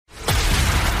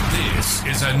This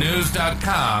is a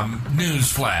News.com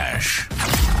news flash.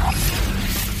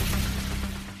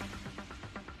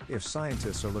 If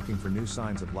scientists are looking for new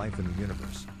signs of life in the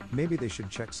universe, maybe they should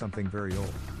check something very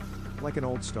old, like an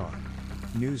old star.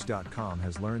 News.com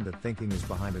has learned that thinking is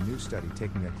behind a new study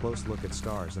taking a close look at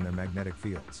stars and their magnetic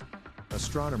fields.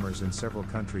 Astronomers in several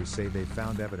countries say they've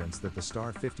found evidence that the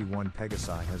star 51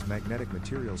 Pegasi has magnetic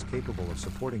materials capable of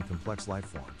supporting complex life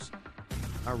forms.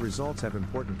 Our results have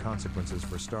important consequences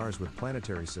for stars with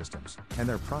planetary systems, and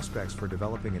their prospects for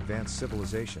developing advanced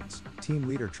civilizations, team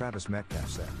leader Travis Metcalf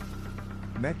said.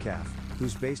 Metcalf,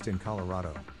 who's based in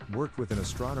Colorado, worked with an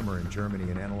astronomer in Germany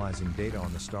in analyzing data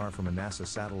on the star from a NASA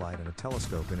satellite and a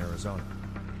telescope in Arizona.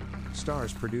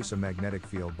 Stars produce a magnetic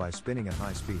field by spinning at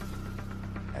high speed.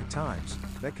 At times,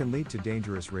 that can lead to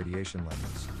dangerous radiation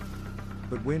levels.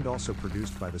 But wind also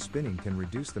produced by the spinning can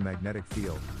reduce the magnetic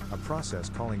field, a process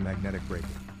calling magnetic braking.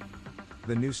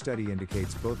 The new study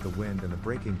indicates both the wind and the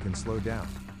braking can slow down,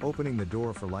 opening the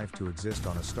door for life to exist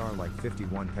on a star like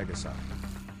 51 Pegasi.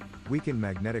 Weakened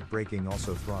magnetic braking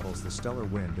also throttles the stellar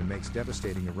wind and makes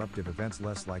devastating eruptive events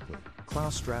less likely,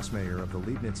 Klaus Strassmayer of the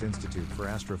Leibniz Institute for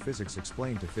Astrophysics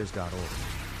explained to phys.org.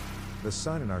 The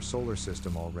sun in our solar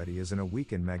system already is in a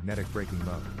weakened magnetic braking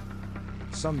mode.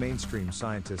 Some mainstream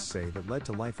scientists say that led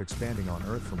to life expanding on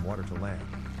Earth from water to land.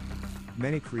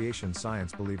 Many creation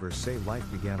science believers say life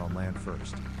began on land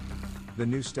first. The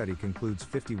new study concludes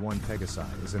 51 Pegasi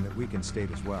is in a weakened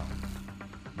state as well.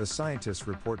 The scientists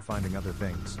report finding other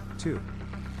things, too.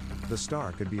 The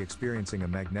star could be experiencing a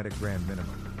magnetic grand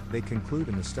minimum, they conclude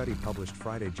in the study published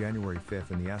Friday, January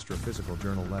 5 in the Astrophysical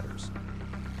Journal Letters.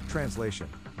 Translation: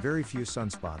 very few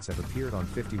sunspots have appeared on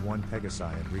 51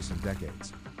 Pegasi in recent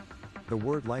decades. The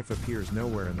word life appears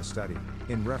nowhere in the study,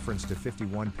 in reference to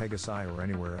 51 Pegasi or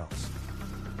anywhere else.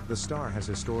 The star has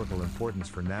historical importance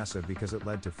for NASA because it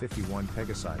led to 51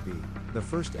 Pegasi b, the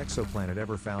first exoplanet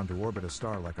ever found to orbit a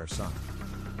star like our Sun.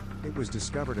 It was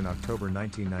discovered in October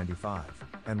 1995,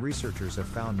 and researchers have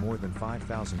found more than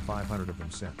 5,500 of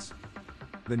them since.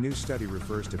 The new study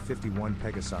refers to 51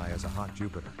 Pegasi as a hot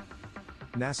Jupiter.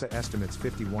 NASA estimates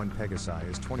 51 Pegasi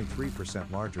is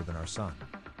 23% larger than our Sun.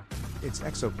 Its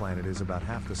exoplanet is about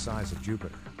half the size of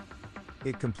Jupiter.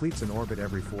 It completes an orbit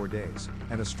every 4 days,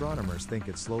 and astronomers think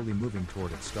it's slowly moving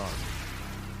toward its star.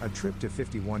 A trip to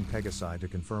 51 Pegasi to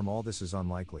confirm all this is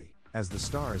unlikely, as the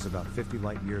star is about 50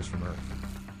 light years from Earth.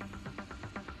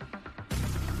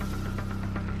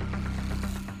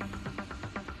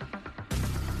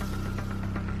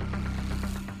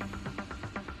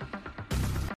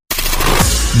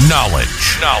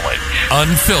 Knowledge.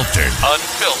 Unfiltered.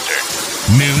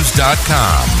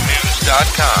 News.com.